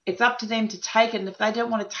advice. It's up to them to take it. And if they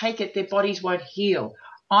don't want to take it, their bodies won't heal.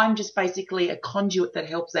 I'm just basically a conduit that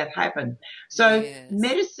helps that happen. So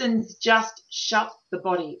medicines just shut the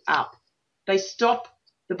body up. They stop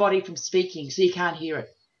the body from speaking so you can't hear it.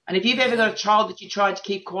 And if you've ever got a child that you tried to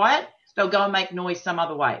keep quiet, they'll go and make noise some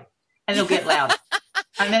other way and they'll get louder.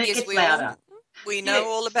 And then it gets louder. We know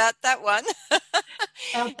all about that one.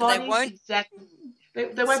 Our bodies they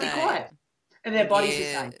won't be quiet. And their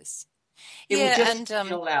bodies are the same. It will just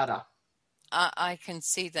feel louder. I can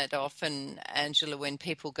see that often, Angela, when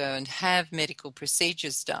people go and have medical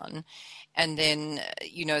procedures done and then,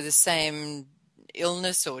 the same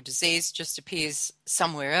illness or disease just appears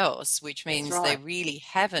somewhere else, which means they really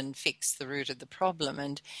haven't fixed the root of the problem.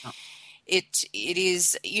 And it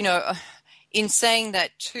is, in saying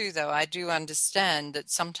that too, though, I do understand that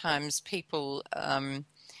sometimes people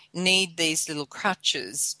need these little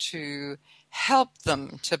crutches to help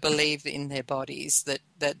them to believe in their bodies,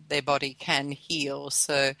 that their body can heal.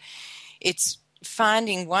 So it's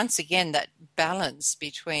finding, once again, that balance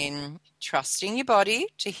between trusting your body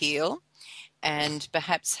to heal and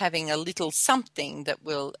perhaps having a little something that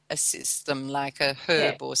will assist them, like a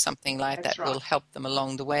herb or something like that will help them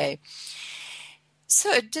along the way.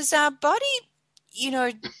 So does our body,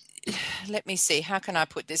 let me see, how can I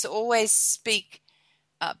put this, always speak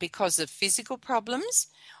because of physical problems,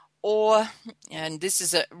 Or, and this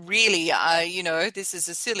is a really, this is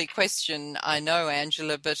a silly question, I know,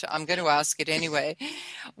 Angela, but I'm going to ask it anyway.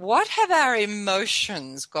 What have our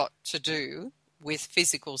emotions got to do with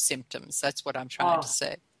physical symptoms? That's what I'm trying to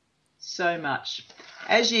say. So much.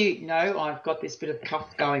 As you know, I've got this bit of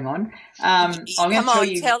cough going on.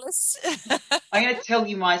 Tell us. I'm going to tell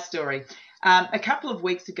you my story. A couple of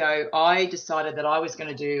weeks ago, I decided that I was going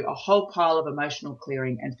to do a whole pile of emotional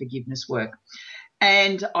clearing and forgiveness work.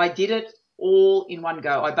 And I did it all in one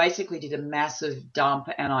go. I basically did a massive dump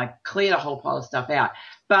and I cleared a whole pile of stuff out.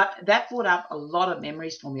 But that brought up a lot of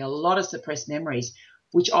memories for me, a lot of suppressed memories,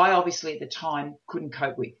 which I obviously at the time couldn't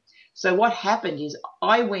cope with. So what happened is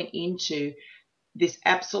I went into this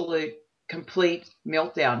absolute complete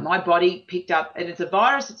meltdown. My body picked up, and it's a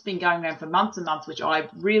virus that's been going around for months and months, which I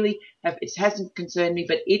really have, it hasn't concerned me,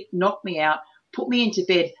 but it knocked me out, put me into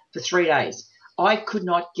bed for 3 days. I could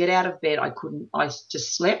not get out of bed. I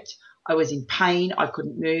just slept. I was in pain. I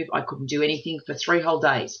couldn't move. I couldn't do anything for 3 whole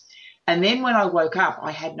days. And then when I woke up,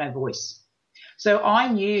 I had no voice. So I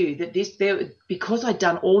knew that because I'd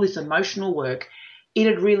done all this emotional work, it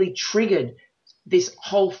had really triggered this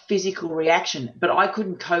whole physical reaction, but I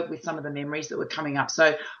couldn't cope with some of the memories that were coming up.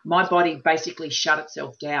 So my body basically shut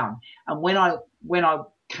itself down. And when I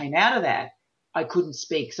came out of that, I couldn't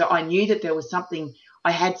speak. So I knew that there was something,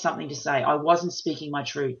 I had something to say. I wasn't speaking my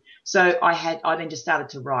truth. So I then just started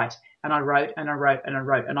to write, and I wrote and I wrote and I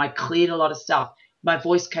wrote, and I cleared a lot of stuff. My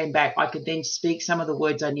voice came back. I could then speak some of the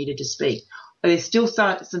words I needed to speak. There's still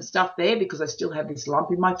some stuff there because I still have this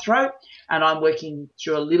lump in my throat, and I'm working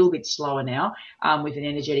through a little bit slower now with an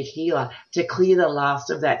energetic healer to clear the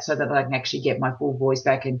last of that so that I can actually get my full voice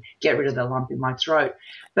back and get rid of the lump in my throat.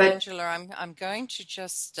 But Angela, I'm going to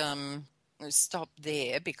just stop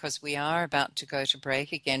there because we are about to go to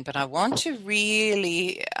break again, but I want to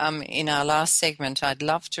really, in our last segment, I'd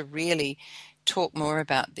love to really talk more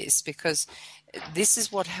about this, because this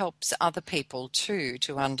is what helps other people too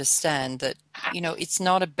to understand that, it's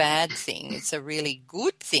not a bad thing. It's a really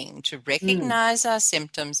good thing to recognize our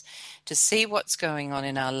symptoms, to see what's going on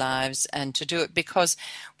in our lives, and to do it, because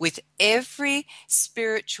with every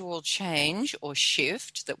spiritual change or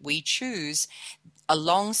shift that we choose,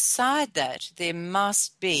 alongside that, there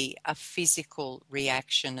must be a physical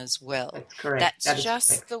reaction as well. That's correct. That's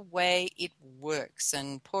just the way it works.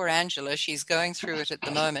 And poor Angela, she's going through it at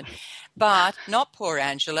the moment. But not poor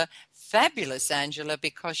Angela, fabulous Angela,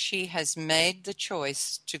 because she has made the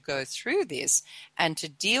choice to go through this and to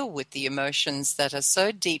deal with the emotions that are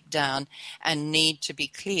so deep down and need to be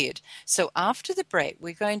cleared. So after the break,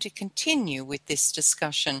 we're going to continue with this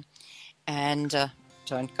discussion. And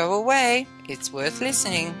don't go away. It's worth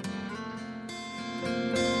listening.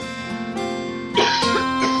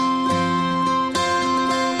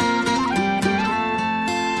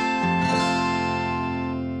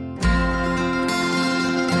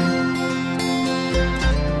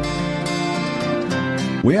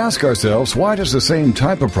 We ask ourselves, why does the same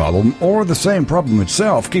type of problem or the same problem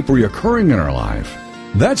itself keep reoccurring in our life?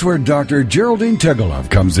 That's where Dr. Geraldine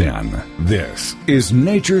Tegelov comes in. This is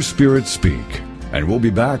Nature Spirit Speak. And we'll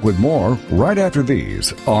be back with more right after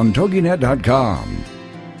these on TogiNet.com.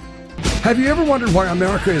 Have you ever wondered why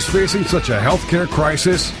America is facing such a healthcare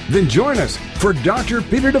crisis? Then join us for Dr.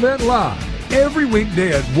 Peter DeVette Live every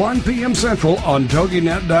weekday at 1 p.m. Central on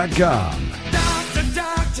TogiNet.com.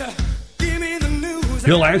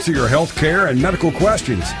 He'll answer your health care and medical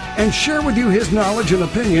questions and share with you his knowledge and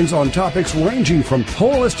opinions on topics ranging from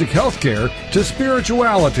holistic health care to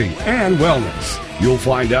spirituality and wellness. You'll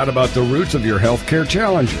find out about the roots of your health care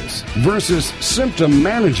challenges versus symptom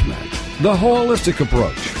management, the holistic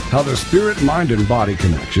approach, how the spirit, mind, and body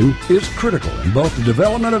connection is critical in both the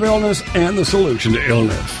development of illness and the solution to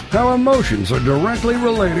illness, how emotions are directly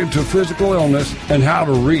related to physical illness, and how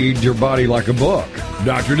to read your body like a book.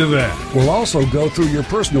 Dr. DeVette will also go through your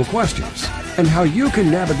personal questions and how you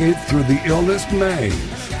can navigate through the illness maze.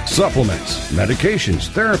 Supplements, medications,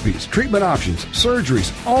 therapies, treatment options,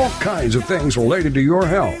 surgeries, all kinds of things related to your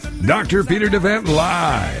health. Dr. Peter DeVette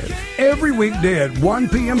Live, every weekday at 1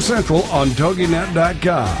 p.m. Central on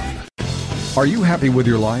TogiNet.com. Are you happy with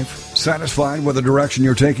your life? Satisfied with the direction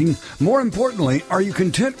you're taking? More importantly, are you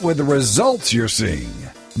content with the results you're seeing?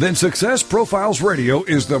 Then Success Profiles Radio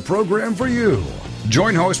is the program for you.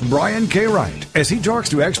 Join host Brian K. Wright as he talks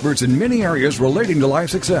to experts in many areas relating to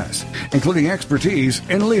life success, including expertise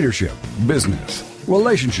in leadership, business,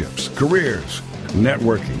 relationships, careers,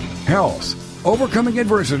 networking, health, overcoming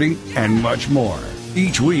adversity, and much more.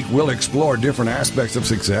 Each week, we'll explore different aspects of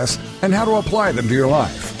success and how to apply them to your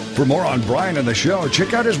life. For more on Brian and the show,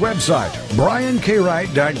 check out his website,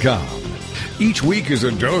 briankwright.com. Each week is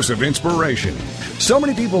a dose of inspiration. So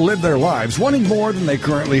many people live their lives wanting more than they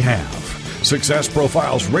currently have. Success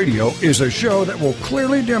Profiles Radio is a show that will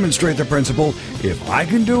clearly demonstrate the principle, if I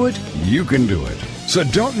can do it, you can do it. So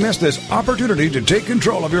don't miss this opportunity to take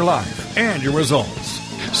control of your life and your results.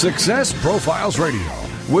 Success Profiles Radio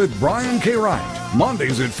with Brian K. Wright,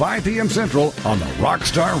 Mondays at 5 p.m. Central on the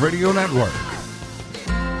Rockstar Radio Network.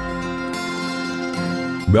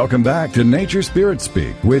 Welcome back to Nature Spirit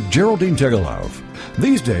Speak with Geraldine Tegelov.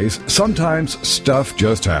 These days, sometimes stuff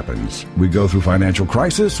just happens. We go through financial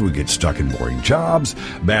crisis, we get stuck in boring jobs,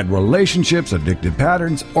 bad relationships, addictive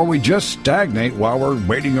patterns, or we just stagnate while we're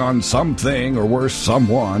waiting on something or worse,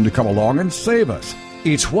 someone to come along and save us.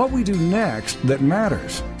 It's what we do next that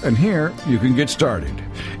matters. And here you can get started.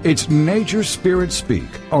 It's Nature Spirit Speak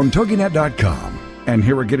on TogiNet.com. And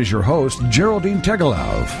here again is your host, Geraldine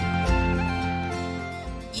Tegelov.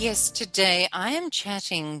 Yes, today I am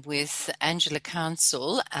chatting with Angela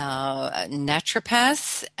Counsel, our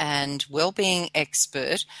naturopath and wellbeing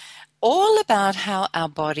expert, all about how our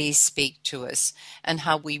bodies speak to us and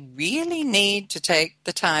how we really need to take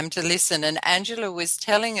the time to listen. And Angela was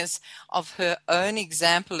telling us of her own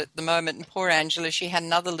example at the moment. And poor Angela, she had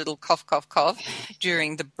another little cough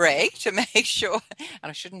during the break to make sure, and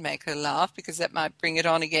I shouldn't make her laugh because that might bring it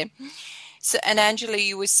on again. So, and Angela,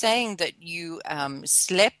 you were saying that you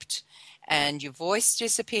slept and your voice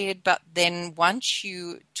disappeared, but then once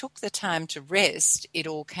you took the time to rest, it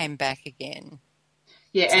all came back again.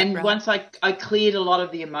 Yeah, and right? Once I cleared a lot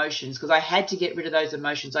of the emotions, because I had to get rid of those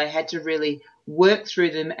emotions. I had to really work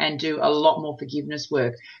through them and do a lot more forgiveness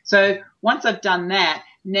work. So once I've done that,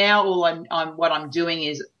 now what I'm doing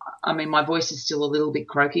is, I mean, my voice is still a little bit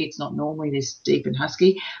croaky. It's not normally this deep and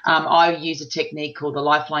husky. I use a technique called the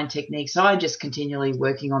Lifeline technique. So I'm just continually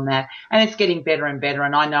working on that, and it's getting better and better.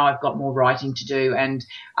 And I know I've got more writing to do, and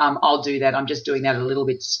I'll do that. I'm just doing that at a little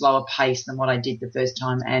bit slower pace than what I did the first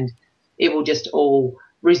time, and it will just all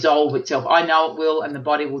resolve itself. I know it will, and the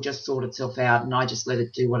body will just sort itself out, and I just let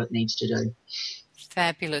it do what it needs to do.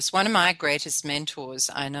 Fabulous. One of my greatest mentors,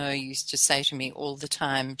 I know, used to say to me all the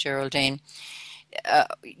time, Geraldine,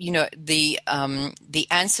 the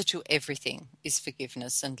answer to everything is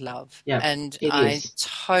forgiveness and love. Yeah, and I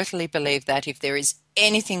totally believe that if there is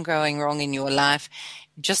anything going wrong in your life,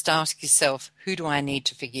 just ask yourself, who do I need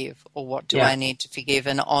to forgive, or what do I need to forgive?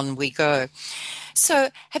 And on we go. So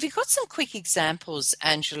have you got some quick examples,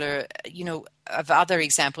 Angela, of other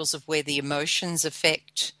examples of where the emotions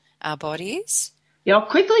affect our bodies? Yeah, I'll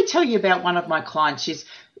quickly tell you about one of my clients.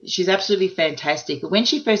 She's absolutely fantastic. When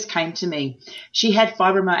she first came to me, she had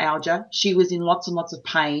fibromyalgia. She was in lots and lots of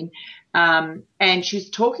pain. And she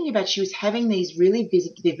was talking about, she was having these really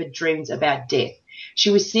vivid dreams about death.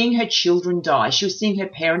 She was seeing her children die. She was seeing her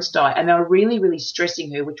parents die, and they were really, really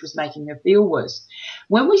stressing her, which was making her feel worse.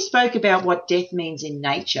 When we spoke about what death means in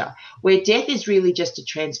nature, where death is really just a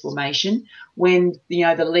transformation, when,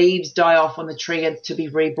 the leaves die off on the tree to be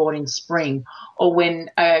reborn in spring, or when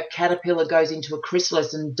a caterpillar goes into a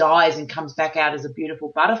chrysalis and dies and comes back out as a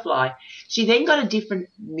beautiful butterfly, she then got a different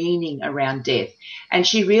meaning around death. And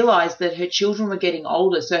she realized that her children were getting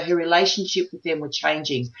older, so her relationship with them were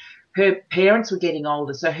changing. Her parents were getting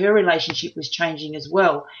older, so her relationship was changing as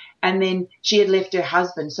well. And then she had left her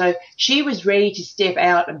husband. So she was ready to step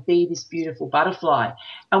out and be this beautiful butterfly.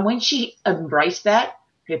 And when she embraced that,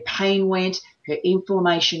 her pain went, her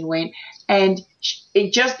inflammation went, and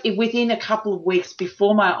within a couple of weeks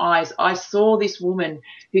before my eyes, I saw this woman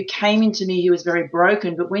who came into me who was very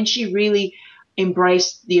broken. But when she really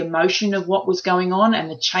embraced the emotion of what was going on and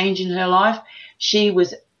the change in her life, she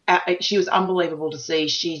was unbelievable to see.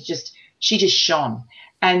 She just shone.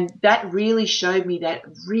 And that really showed me that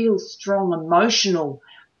real strong emotional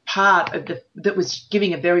part of that was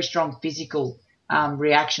giving a very strong physical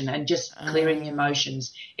reaction and just clearing the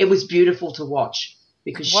emotions. It was beautiful to watch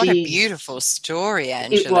because what a beautiful story,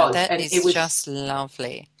 Angela. It was. That and is it was just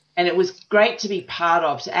lovely. And it was great to be part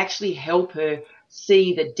of, to actually help her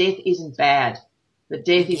see that death isn't bad. The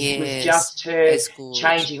death was just her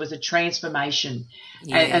changing. It was a transformation.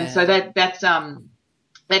 Yeah. And so that's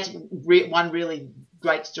one really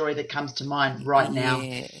great story that comes to mind right now.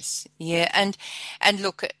 Yes. Yeah. And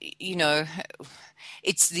look,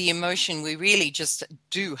 it's the emotion. We really just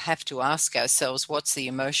do have to ask ourselves, what's the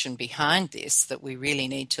emotion behind this that we really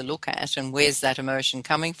need to look at, and where's that emotion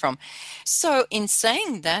coming from? So in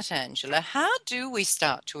saying that, Angela, how do we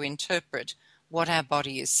start to interpret what our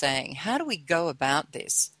body is saying? How do we go about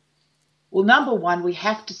this? Well, number one, we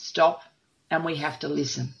have to stop and we have to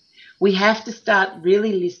listen. We have to start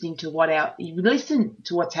really listening to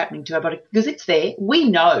what's happening to our body, because it's there. We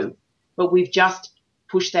know, but we've just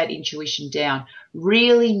push that intuition down.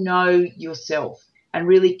 Really know yourself and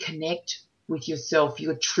really connect with yourself,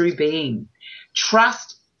 your true being.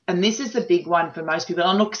 Trust, and this is the big one for most people.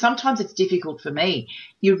 And look, sometimes it's difficult for me.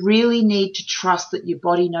 You really need to trust that your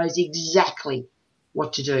body knows exactly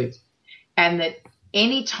what to do. And that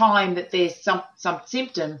any time that there's some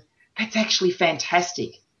symptom, that's actually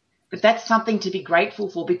fantastic. But that's something to be grateful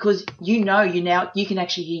for, because you can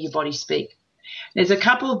actually hear your body speak. There's a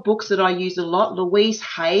couple of books that I use a lot. Louise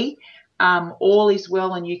Hay, All Is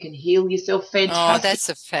Well and You Can Heal Yourself. Fantastic. Oh, that's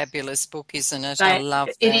a fabulous book, isn't it? I love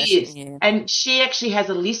that. It is. Yeah. And she actually has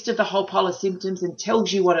a list of the whole pile of symptoms and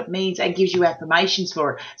tells you what it means and gives you affirmations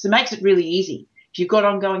for it. So it makes it really easy. If you've got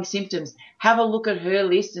ongoing symptoms, have a look at her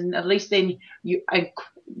list, and at least then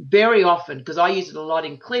very often, because I use it a lot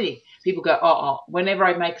in clinic, people go, whenever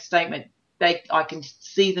I make a statement, I can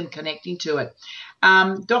see them connecting to it.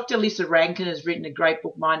 Dr. Lisa Rankin has written a great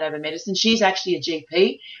book, Mind Over Medicine. She's actually a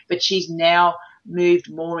GP, but she's now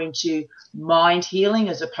moved more into mind healing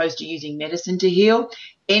as opposed to using medicine to heal.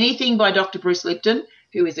 Anything by Dr. Bruce Lipton,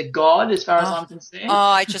 who is a god as far as I'm concerned. Oh,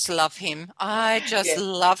 I just love him. I just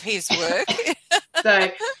love his work. So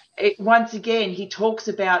once again, he talks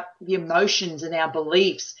about the emotions and our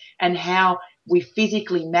beliefs and how we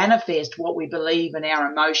physically manifest what we believe in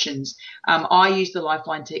our emotions. I use the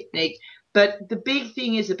Lifeline technique, but the big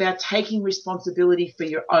thing is about taking responsibility for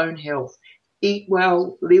your own health. Eat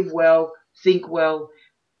well, live well, think well.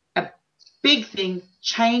 A big thing,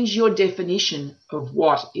 change your definition of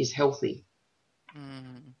what is healthy.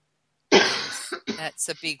 That's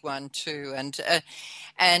a big one too.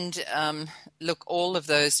 And look, all of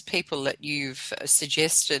those people that you've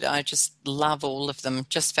suggested, I just love all of them.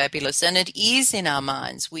 Just fabulous. And it is in our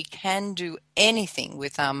minds. We can do anything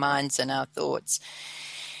with our minds and our thoughts.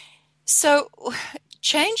 So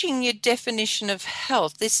changing your definition of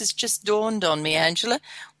health, this has just dawned on me, Angela.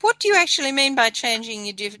 What do you actually mean by changing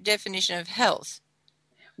your definition of health?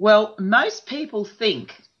 Well, most people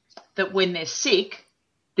think that when they're sick,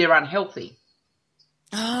 they're unhealthy.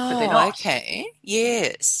 But they're not. Okay.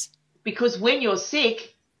 Yes. Because when you're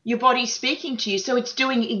sick, your body's speaking to you, so it's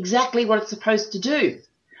doing exactly what it's supposed to do.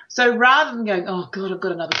 So rather than going, oh, God, I've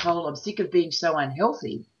got another cold, I'm sick of being so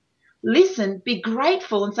unhealthy, listen, be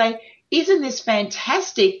grateful and say, isn't this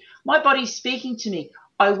fantastic? My body's speaking to me.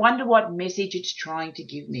 I wonder what message it's trying to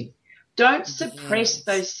give me. Don't suppress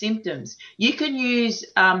those symptoms. You can use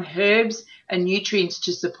herbs and nutrients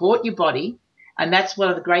to support your body. And that's one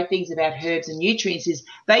of the great things about herbs and nutrients is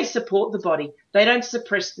they support the body. They don't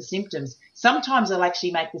suppress the symptoms. Sometimes they'll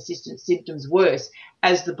actually make the symptoms worse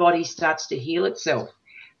as the body starts to heal itself.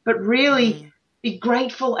 But really be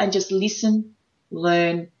grateful and just listen,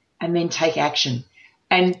 learn, and then take action.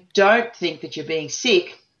 And don't think that you're being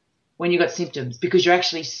sick when you've got symptoms, because you're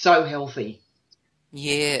actually so healthy.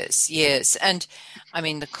 Yes, yes. And I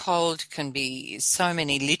mean, the cold can be so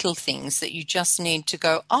many little things that you just need to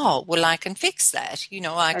go, oh, well, I can fix that.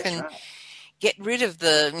 I can get rid of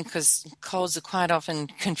because colds are quite often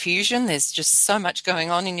confusion. There's just so much going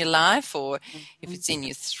on in your life, or if it's in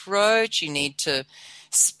your throat, you need to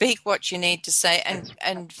speak what you need to say.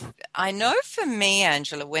 And I know for me,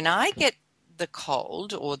 Angela, when I get the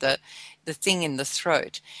cold or the thing in the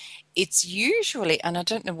throat, it's usually, and I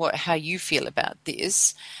don't know how you feel about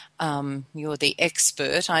this, you're the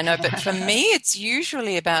expert, I know, but for me it's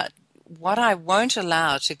usually about what I won't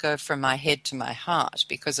allow to go from my head to my heart,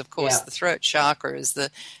 because of course the throat chakra is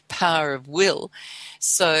the power of will,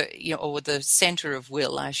 so or the center of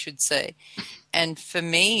will, I should say. And for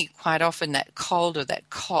me, quite often that cold or that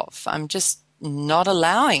cough, I'm just not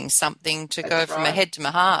allowing something to go from my head to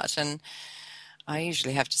my heart. And I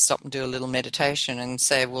usually have to stop and do a little meditation and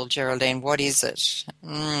say, well, Geraldine, what is it?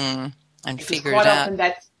 And because figure quite it out. often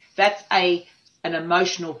that's an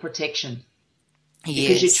emotional protection.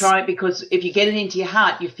 Yes. Because if you get it into your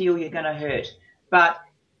heart, you feel you're going to hurt. But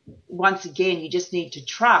once again, you just need to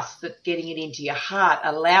trust that getting it into your heart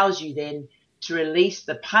allows you then to release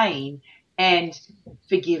the pain and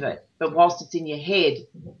forgive it. But whilst it's in your head,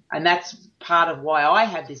 and that's part of why I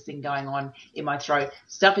have this thing going on in my throat,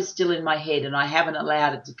 stuff is still in my head and I haven't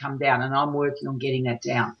allowed it to come down, and I'm working on getting that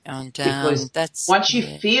down. Because once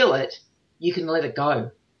you feel it, you can let it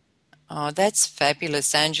go. Oh, that's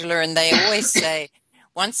fabulous, Angela. And they always say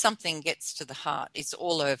once something gets to the heart, it's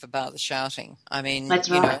all over bar the shouting. I mean, that's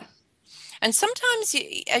right. And sometimes,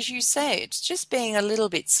 as you say, it's just being a little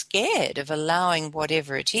bit scared of allowing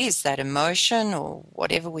whatever it is, that emotion or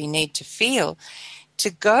whatever we need to feel, to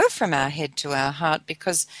go from our head to our heart,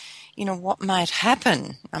 because, what might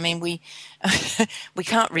happen. I mean, we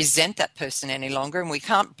can't resent that person any longer, and we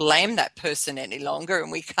can't blame that person any longer,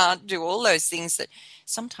 and we can't do all those things that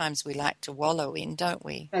sometimes we like to wallow in, don't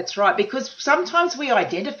we? That's right, because sometimes we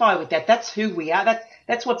identify with that. That's who we are.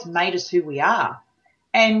 That's what's made us who we are.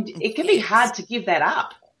 And it can be hard to give that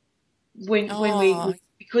up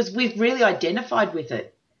because we've really identified with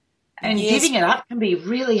it. And giving it up can be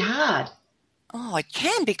really hard. Oh, it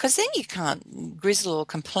can, because then you can't grizzle or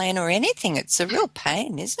complain or anything. It's a real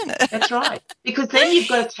pain, isn't it? That's right. Because then you've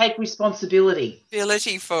got to take responsibility.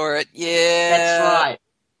 Ability for it, yeah.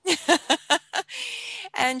 That's right.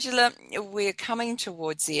 Angela, we're coming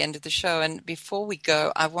towards the end of the show, and before we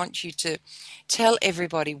go, I want you to tell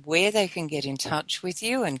everybody where they can get in touch with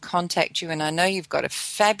you and contact you. And I know you've got a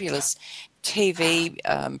fabulous TV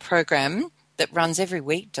program that runs every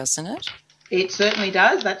week, doesn't it? It certainly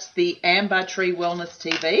does. That's the Amber Tree Wellness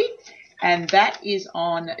TV, and that is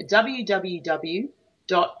on www.tree.com.au.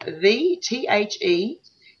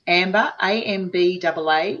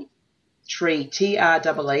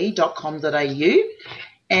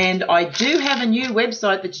 And I do have a new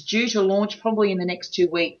website that's due to launch probably in the next 2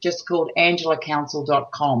 weeks, just called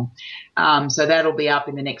AngelaCounsel.com. So that'll be up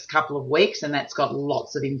in the next couple of weeks, and that's got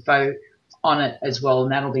lots of info on it as well,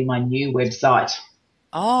 and that'll be my new website.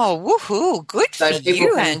 Oh, woohoo. Good for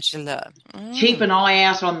you, Angela. Keep an eye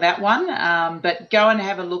out on that one, but go and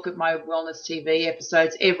have a look at my Wellness TV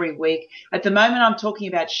episodes every week. At the moment, I'm talking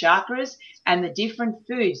about chakras and the different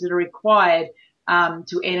foods that are required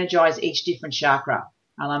to energize each different chakra.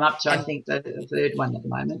 And I'm up to, I think, the third one at the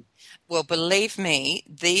moment. Well, believe me,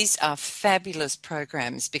 these are fabulous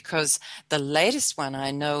programs, because the latest one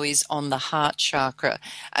I know is on the heart chakra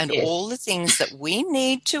and all the things that we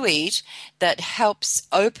need to eat that helps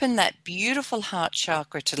open that beautiful heart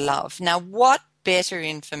chakra to love. Now, what better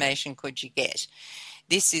information could you get?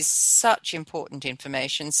 This is such important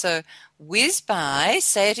information. So whiz by,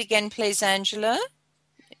 say it again, please, Angela.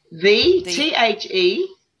 The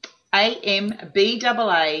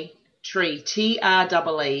TheAmBAA tree,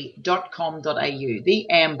 TREE.com.au, the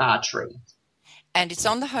Amber Tree. And it's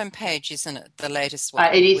on the homepage, isn't it? The latest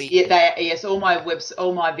one. It is. Yes, all my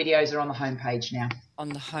videos are on the homepage now. On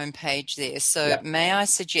the homepage there. So may I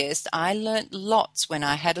suggest, I learnt lots when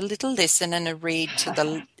I had a little listen and a read to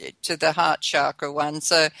the heart chakra one.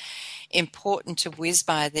 So important to whiz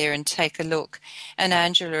by there and take a look. And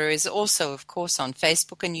Angela is also, of course, on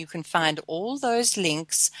Facebook, and you can find all those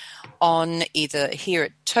links on either here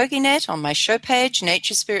at TogiNet on my show page,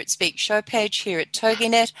 Nature Spirit Speak show page here at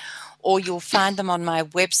TogiNet, or you'll find them on my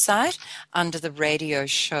website under the radio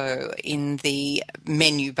show in the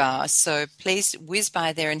menu bar. So please whiz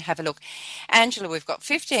by there and have a look. Angela, we've got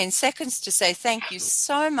 15 seconds to say thank you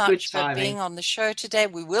so much for being on the show today.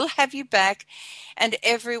 We will have you back. And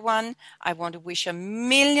everyone, I want to wish a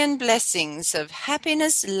million blessings of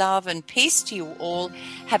happiness, love, and peace to you all.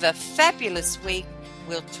 Have a fabulous week.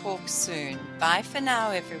 We'll talk soon. Bye for now,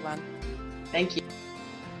 everyone. Thank you.